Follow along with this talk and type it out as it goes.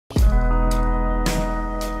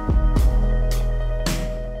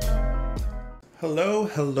Hello,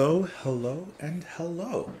 hello, hello, and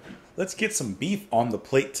hello. Let's get some beef on the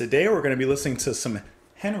plate today. We're going to be listening to some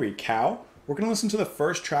Henry Cow. We're going to listen to the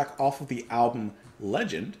first track off of the album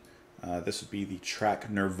Legend. This would be the track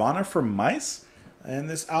Nirvana for Mice. And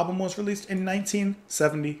this album was released in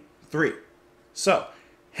 1973. So,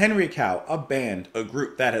 Henry Cow, a band, a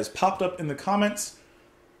group that has popped up in the comments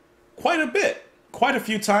quite a bit, quite a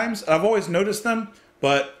few times. I've always noticed them,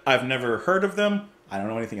 but I've never heard of them. I don't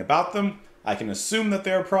know anything about them. I can assume that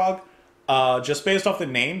they're prog. Just based off the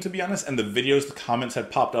name, to be honest, and the videos the comments had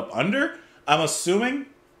popped up under, I'm assuming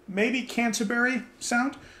maybe Canterbury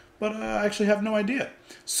sound, but I actually have no idea.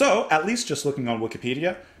 So, at least just looking on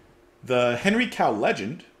Wikipedia, the Henry Cow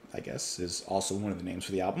Legend, I guess is also one of the names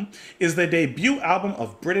for the album, is the debut album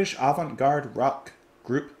of British avant-garde rock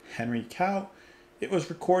group Henry Cow. It was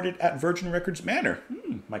recorded at Virgin Records Manor,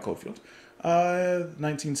 Mike Oldfield,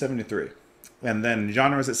 1973. And then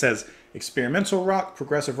genres, it says experimental rock,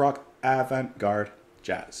 progressive rock, avant-garde,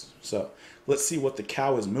 jazz. So let's see what the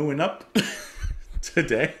cow is mooing up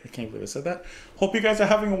today. I can't believe I said that. Hope you guys are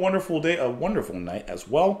having a wonderful day, a wonderful night as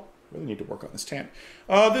well. Really need to work on this tan.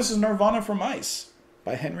 This is Nirvana for Mice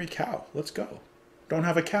by Henry Cow. Let's go. Don't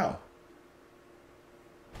have a cow.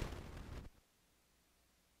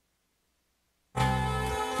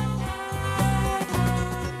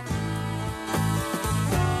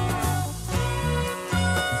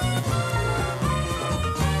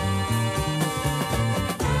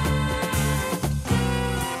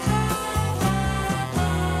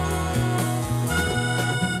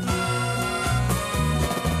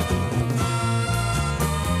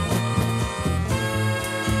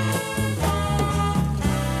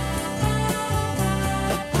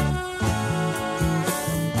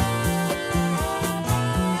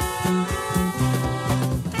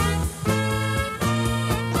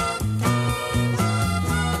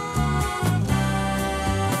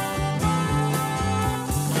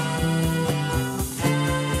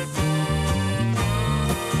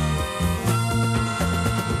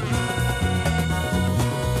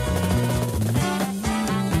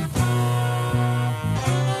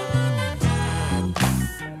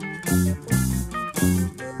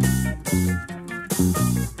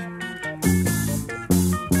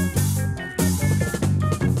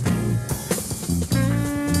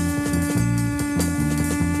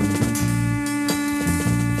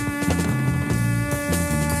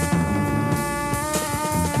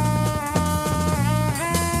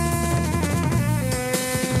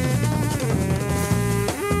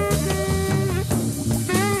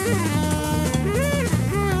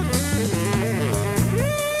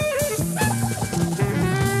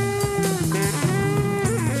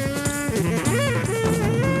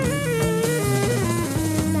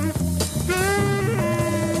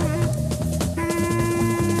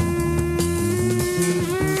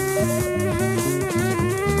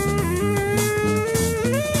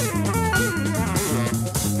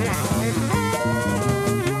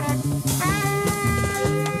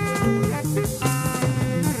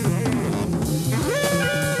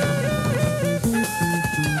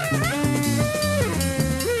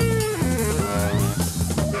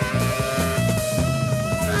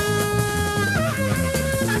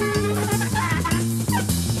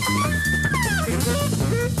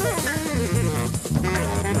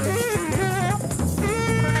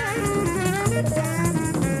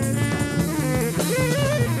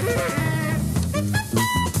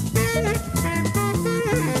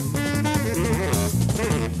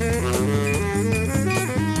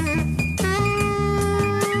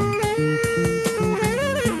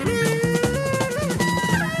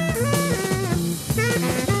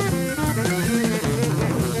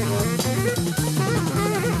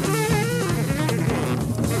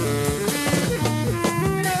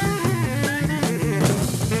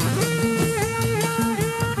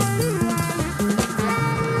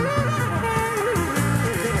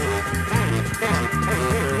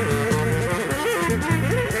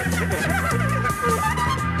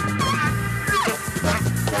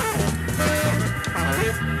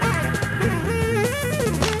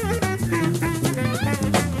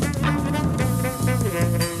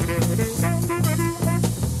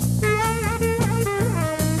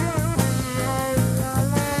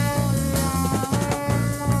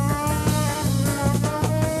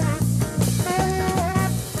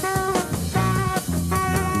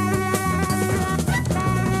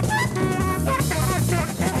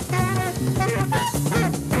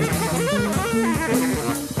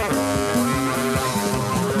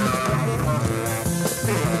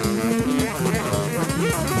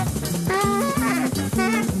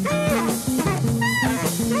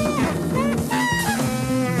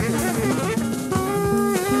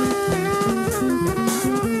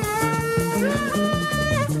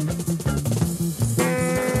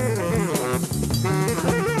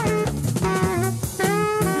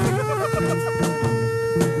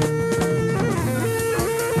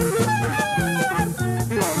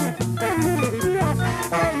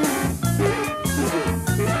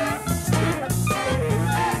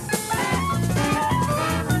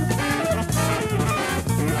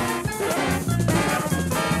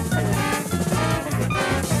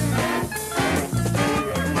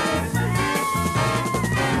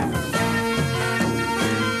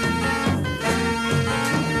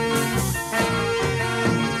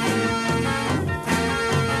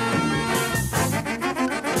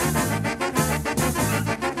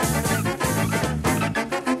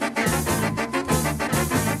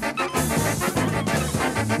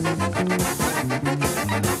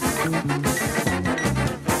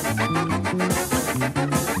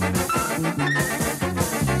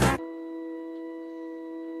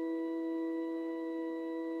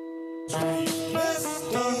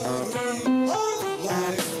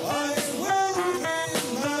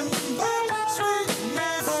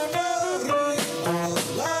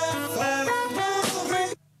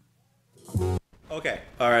 Okay.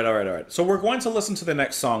 All right. All right. All right. So we're going to listen to the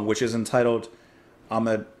next song, which is entitled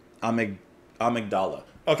Amid, Amig, Amygdala.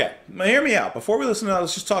 Okay. Now hear me out. Before we listen to that,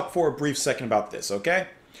 let's just talk for a brief second about this, okay?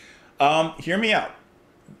 Hear me out.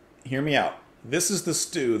 Hear me out. This is the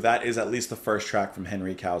stew. That is at least the first track from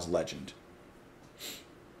Henry Cow's Legend.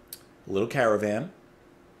 A little Caravan.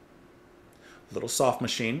 A little Soft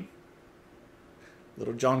Machine. A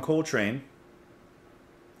little John Coltrane.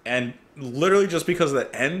 And literally just because of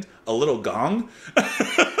the end, a little gong.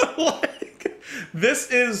 Like,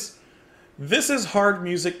 this is hard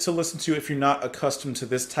music to listen to if you're not accustomed to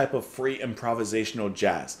this type of free improvisational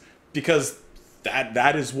jazz. Because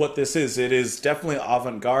that is what this is. It is definitely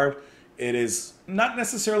avant-garde. It is not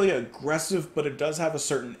necessarily aggressive, but it does have a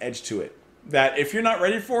certain edge to it. That if you're not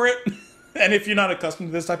ready for it, and if you're not accustomed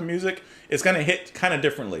to this type of music, it's going to hit kind of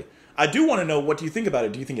differently. I do want to know, what do you think about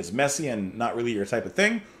it? Do you think it's messy and not really your type of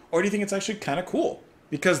thing? Or do you think it's actually kind of cool?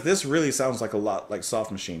 Because this really sounds like a lot like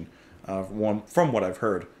Soft Machine, from what I've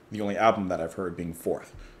heard. The only album that I've heard being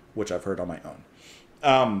Fourth, which I've heard on my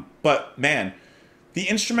own. But man, the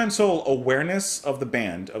instrumental awareness of the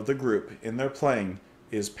band, of the group, in their playing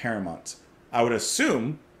is paramount. I would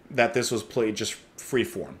assume that this was played just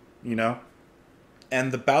freeform, you know?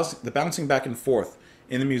 And the bouncing back and forth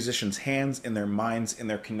in the musicians' hands, in their minds, in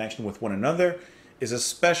their connection with one another is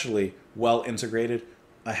especially well integrated.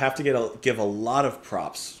 I have to give a lot of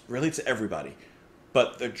props, really, to everybody.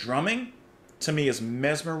 But the drumming, to me, is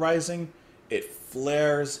mesmerizing. It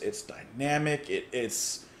flares, it's dynamic,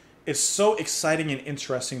 it's so exciting and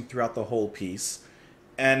interesting throughout the whole piece.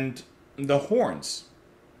 And the horns,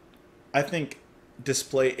 I think,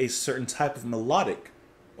 display a certain type of melodic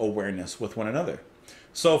awareness with one another.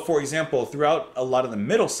 So, for example, throughout a lot of the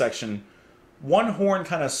middle section, one horn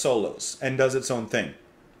kind of solos and does its own thing.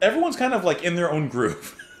 Everyone's kind of like in their own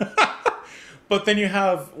groove. But then you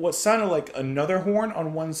have what sounded like another horn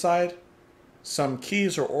on one side, some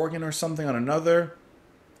keys or organ or something on another,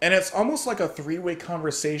 and it's almost like a three-way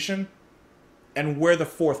conversation, and we're the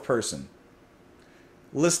fourth person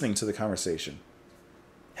listening to the conversation.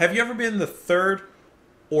 Have you ever been the third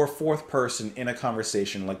or fourth person in a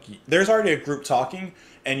conversation? Like, there's already a group talking,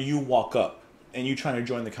 and you walk up, and you try to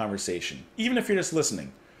join the conversation, even if you're just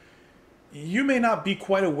listening. You may not be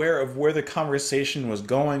quite aware of where the conversation was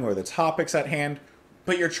going or the topics at hand,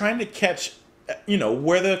 but you're trying to catch,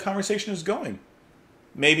 where the conversation is going.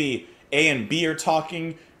 Maybe A and B are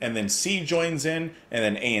talking, and then C joins in, and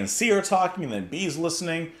then A and C are talking, and then B is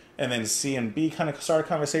listening, and then C and B kind of start a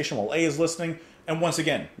conversation while A is listening, and once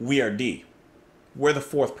again, we are D. We're the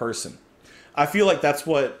fourth person. I feel like that's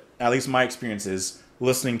what, at least my experience is,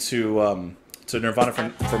 listening to Nirvana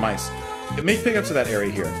for Mice. It may pick up to that area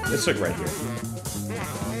here. Let's look right here.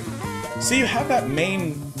 See, you have that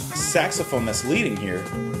main saxophone that's leading here.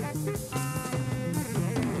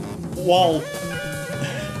 While,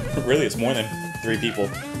 really, it's more than three people.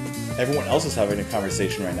 Everyone else is having a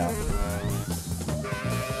conversation right now.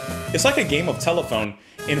 It's like a game of telephone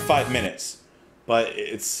in 5 minutes, but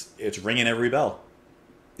it's ringing every bell.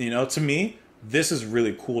 To me, this is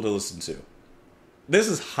really cool to listen to. This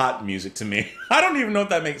is hot music to me. I don't even know if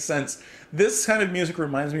that makes sense. This kind of music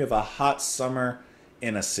reminds me of a hot summer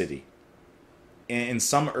in a city. In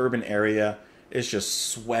some urban area, it's just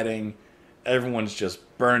sweating. Everyone's just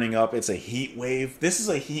burning up. It's a heat wave. This is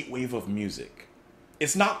a heat wave of music.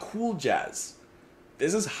 It's not cool jazz.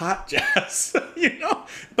 This is hot jazz,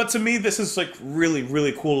 But to me, this is like really,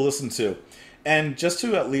 really cool to listen to. And just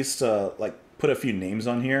to at least put a few names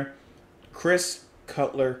on here, Chris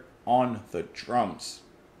Cutler on the drums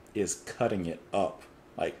is cutting it up,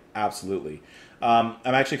 like absolutely. I'm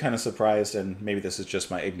actually kind of surprised, and maybe this is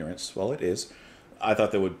just my ignorance. Well, it is. I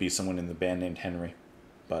thought there would be someone in the band named Henry,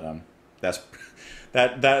 but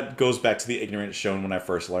that goes back to the ignorance shown when I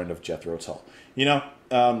first learned of Jethro Tull.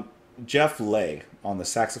 Jeff Lay on the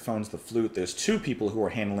saxophones, the flute. There's two people who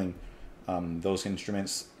are handling those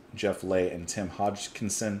instruments, Jeff Lay and Tim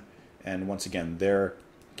Hodgkinson, and once again, their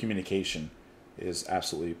communication is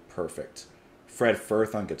absolutely perfect. Fred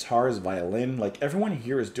Firth on guitars, violin, like everyone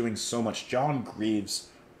here is doing so much. John Greaves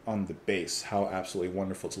on the bass, how absolutely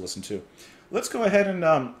wonderful to listen to. Let's go ahead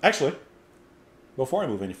and, actually, before I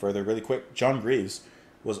move any further, really quick, John Greaves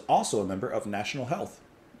was also a member of National Health.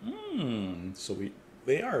 So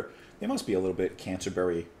they are They must be a little bit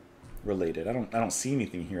Canterbury related. I don't see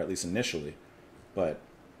anything here, at least initially, but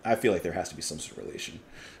I feel like there has to be some sort of relation.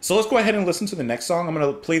 So let's go ahead and listen to the next song. I'm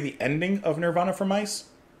going to play the ending of Nirvana for Mice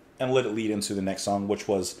and let it lead into the next song, which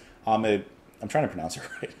was I'm trying to pronounce it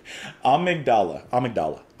right. Amygdala.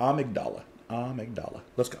 Amygdala. Amygdala. Amygdala.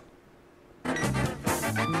 Let's go.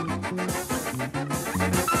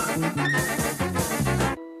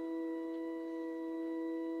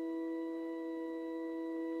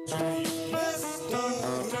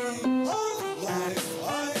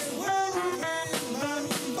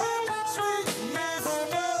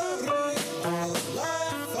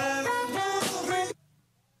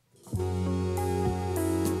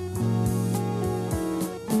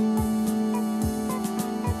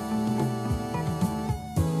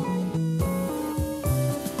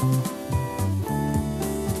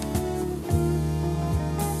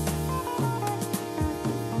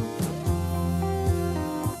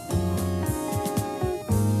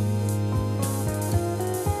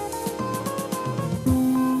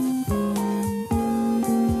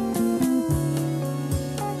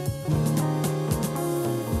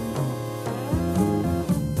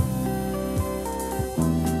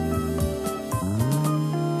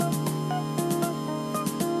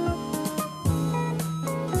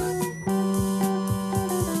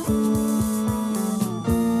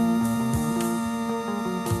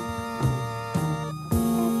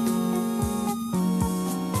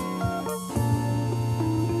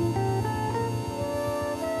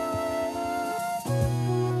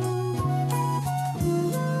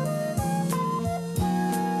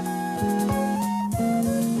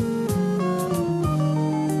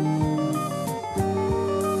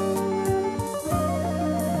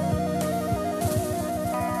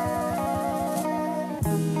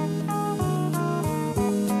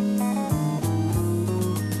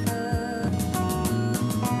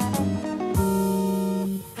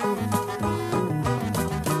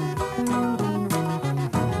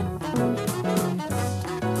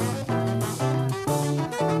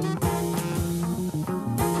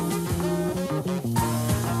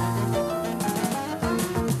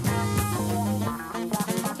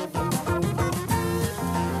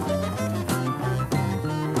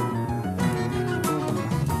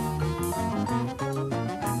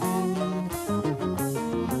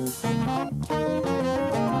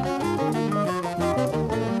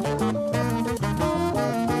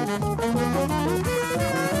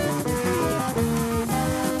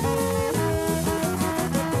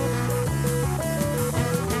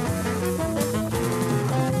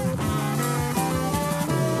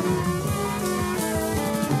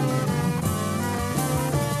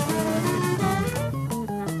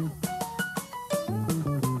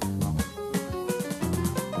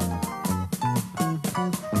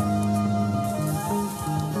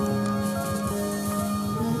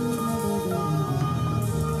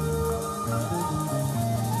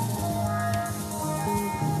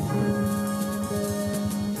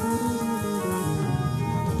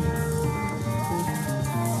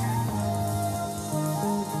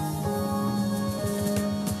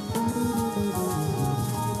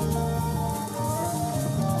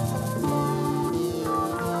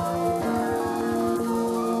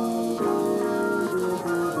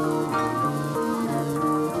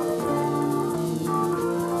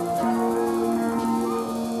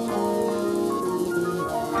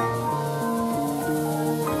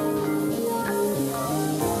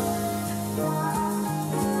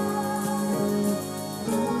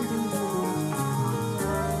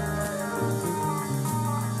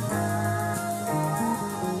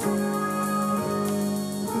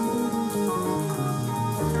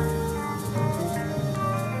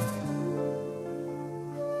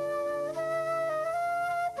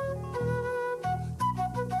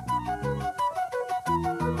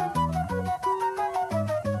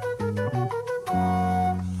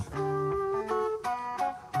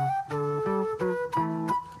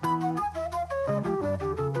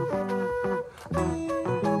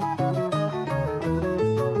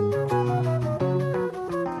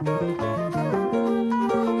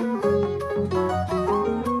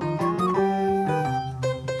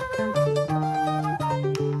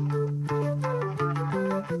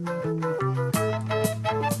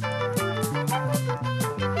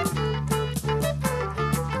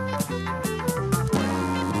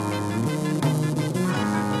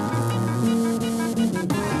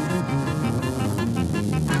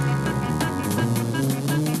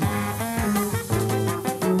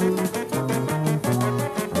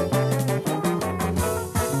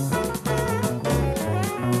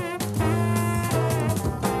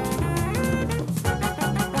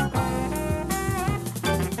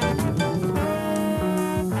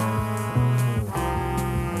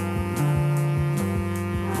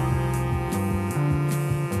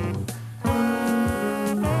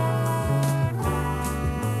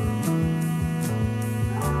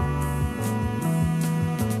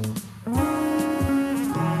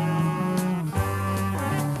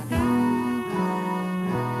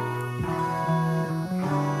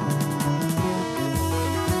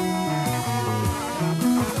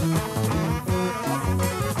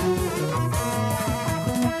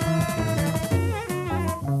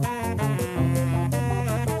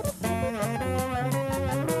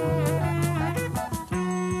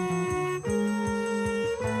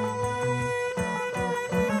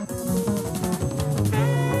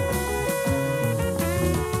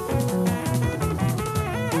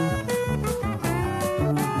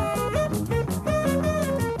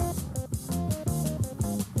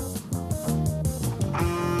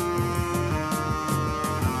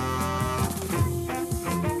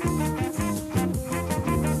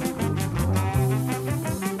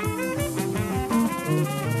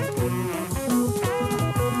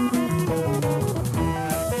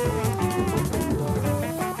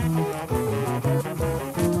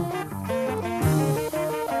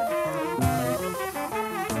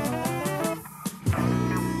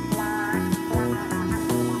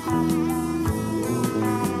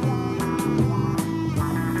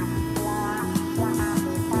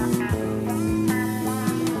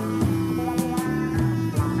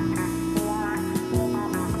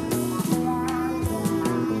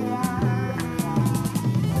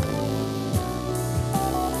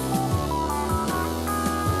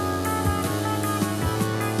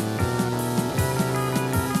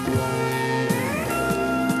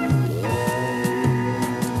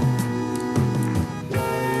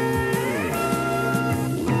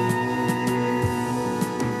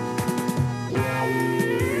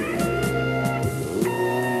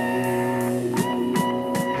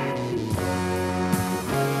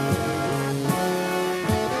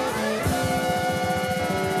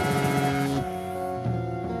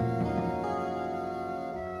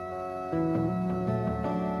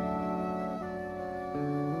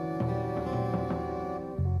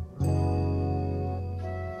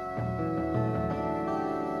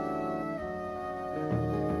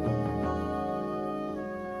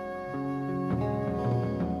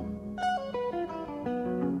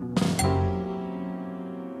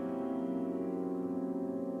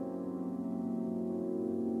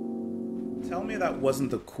 me that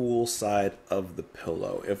wasn't the cool side of the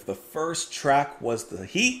pillow. If the first track was the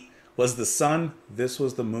heat, was the sun, this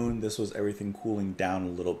was the moon, this was everything cooling down a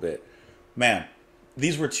little bit. Man,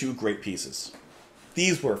 these were two great pieces.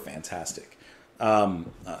 These were fantastic.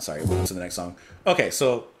 Sorry, we'll go to the next song. Okay,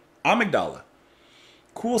 so Amygdala.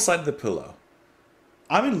 Cool side of the pillow.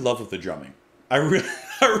 I'm in love with the drumming. I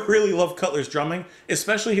really love Cutler's drumming,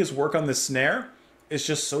 especially his work on the snare. It's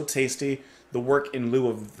just so tasty. The work in lieu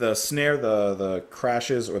of the snare, the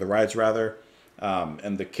crashes, or the rides rather,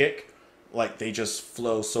 and the kick, like they just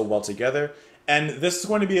flow so well together. And this is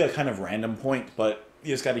going to be a kind of random point, but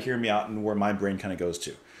you just got to hear me out and where my brain kind of goes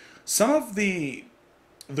to. Some of the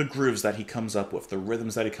grooves that he comes up with, the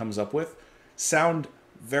rhythms that he comes up with, sound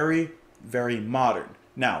very, very modern.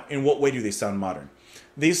 Now, in what way do they sound modern?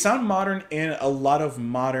 They sound modern in a lot of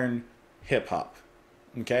modern hip-hop,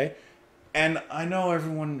 okay? And I know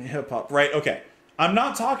everyone hip-hop, right? Okay, I'm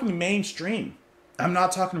not talking mainstream. I'm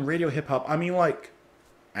not talking radio hip-hop. I mean, like,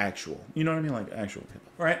 actual. You know what I mean? Like, actual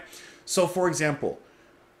hip-hop, right? So, for example,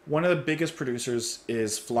 one of the biggest producers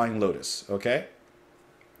is Flying Lotus, okay?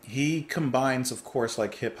 He combines, of course,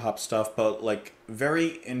 like, hip-hop stuff, but, like,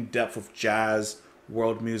 very in-depth with jazz,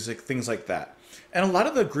 world music, things like that. And a lot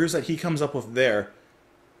of the grooves that he comes up with there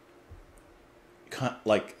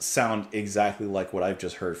like sound exactly like what I've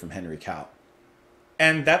just heard from Henry Cow.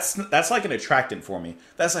 And that's like an attractant for me.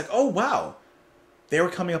 That's like, oh wow, they were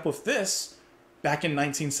coming up with this back in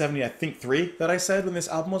 1970, I think 3 that I said when this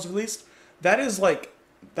album was released. That is like,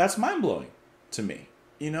 that's mind-blowing to me,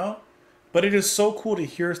 you know? But it is so cool to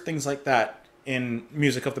hear things like that in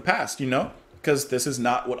music of the past, you know? Because this is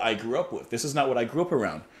not what I grew up with. This is not what I grew up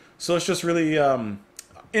around. So it's just really,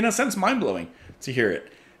 in a sense, mind-blowing to hear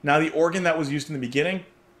it. Now, the organ that was used in the beginning,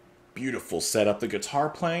 beautiful setup. The guitar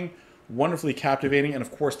playing, wonderfully captivating. And,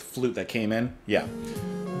 of course, the flute that came in. Yeah.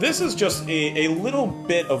 This is just a little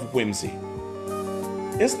bit of whimsy.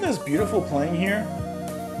 Isn't this beautiful playing here?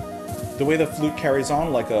 The way the flute carries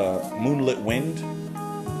on like a moonlit wind.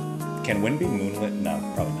 Can wind be moonlit? No,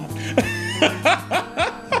 probably not.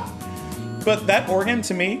 But that organ,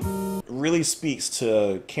 to me, really speaks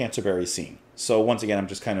to Canterbury scene. So, once again,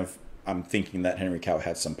 I'm thinking that Henry Cow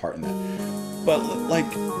had some part in that. But, like,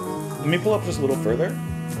 let me pull up just a little further.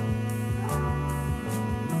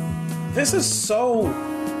 This is so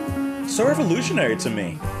revolutionary to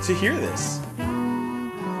me, to hear this.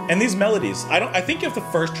 And these melodies, I think if the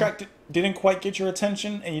first track didn't quite get your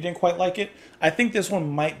attention and you didn't quite like it, I think this one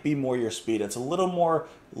might be more your speed. It's a little more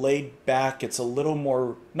laid back. It's a little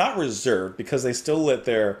more, not reserved, because they still let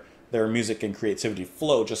their music and creativity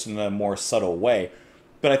flow just in a more subtle way.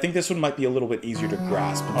 But I think this one might be a little bit easier to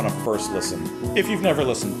grasp on a first listen, if you've never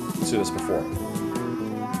listened to this before.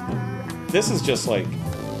 This is just like,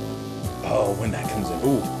 oh, when that comes in,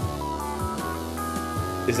 ooh.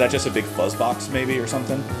 Is that just a big fuzz box, maybe, or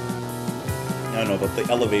something? I don't know, but the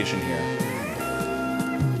elevation here.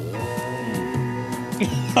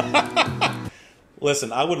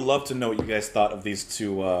 Listen, I would love to know what you guys thought of these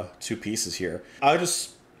two pieces here. I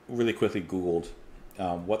just really quickly Googled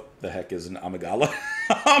what the heck is an amygdala.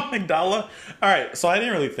 Amygdala? Alright, so I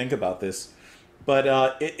didn't really think about this, but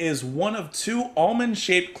it is one of 2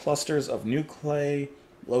 almond-shaped clusters of nuclei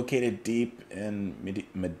located deep in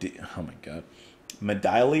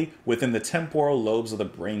medullae within the temporal lobes of the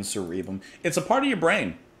brain cerebrum. It's a part of your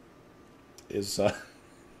brain, is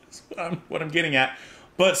what I'm getting at.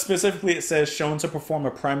 But specifically it says shown to perform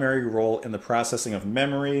a primary role in the processing of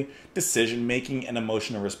memory, decision-making, and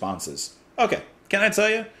emotional responses. Okay, can I tell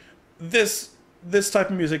you? This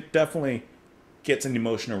type of music definitely gets an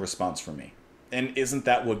emotional response from me. And isn't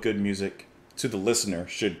that what good music to the listener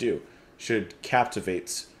should do? Should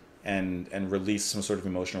captivate and release some sort of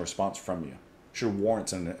emotional response from you. Should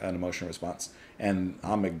warrant an emotional response. And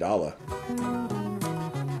Amygdala.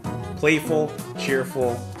 Playful,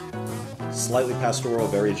 cheerful, slightly pastoral,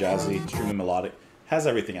 very jazzy, extremely melodic. Has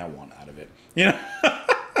everything I want out of it. You know?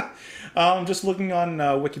 I'm just looking on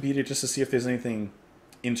Wikipedia just to see if there's anything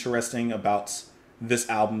interesting about this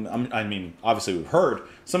album. I mean, obviously we've heard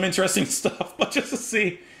some interesting stuff, but just to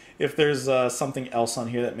see if there's something else on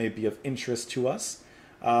here that may be of interest to us.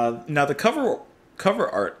 Now, the cover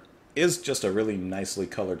art is just a really nicely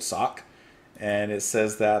colored sock, and it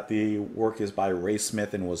says that the work is by Ray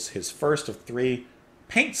Smith and was his first of 3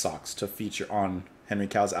 paint socks to feature on Henry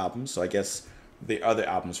Cow's album. So I guess the other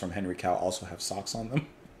albums from Henry Cow also have socks on them.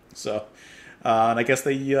 So, and I guess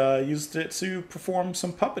they used it to perform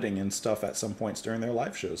some puppeting and stuff at some points during their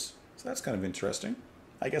live shows. So that's kind of interesting.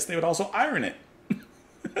 I guess they would also iron it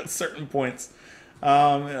at certain points.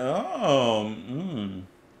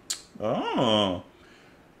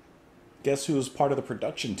 Guess who's part of the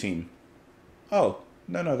production team? Oh,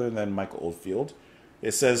 none other than Michael Oldfield.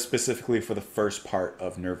 It says specifically for the first part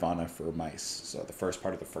of Nirvana for Mice. So the first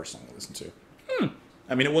part of the first song I listened to.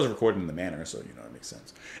 I mean, it was recorded in the manner, so, you know, it makes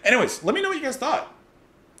sense. Anyways, let me know what you guys thought.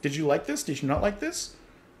 Did you like this? Did you not like this?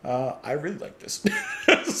 I really like this.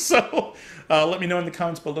 So, let me know in the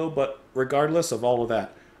comments below. But regardless of all of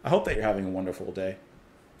that, I hope that you're having a wonderful day.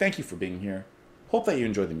 Thank you for being here. Hope that you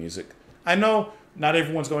enjoy the music. I know not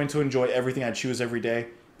everyone's going to enjoy everything I choose every day.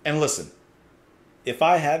 And listen, if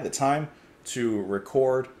I had the time to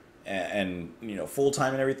record and you know, full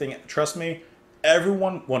time and everything, trust me,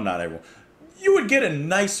 everyone, well, not everyone, you would get a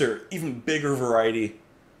nicer, even bigger variety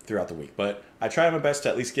throughout the week. But I try my best to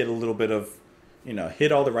at least get a little bit of, you know,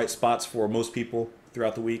 hit all the right spots for most people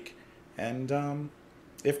throughout the week. And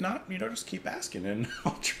if not, you know, just keep asking and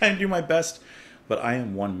I'll try and do my best. But I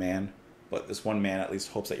am one man. But this one man at least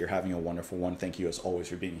hopes that you're having a wonderful one. Thank you as always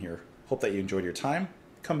for being here. Hope that you enjoyed your time.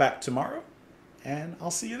 Come back tomorrow and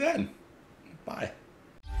I'll see you then. Bye.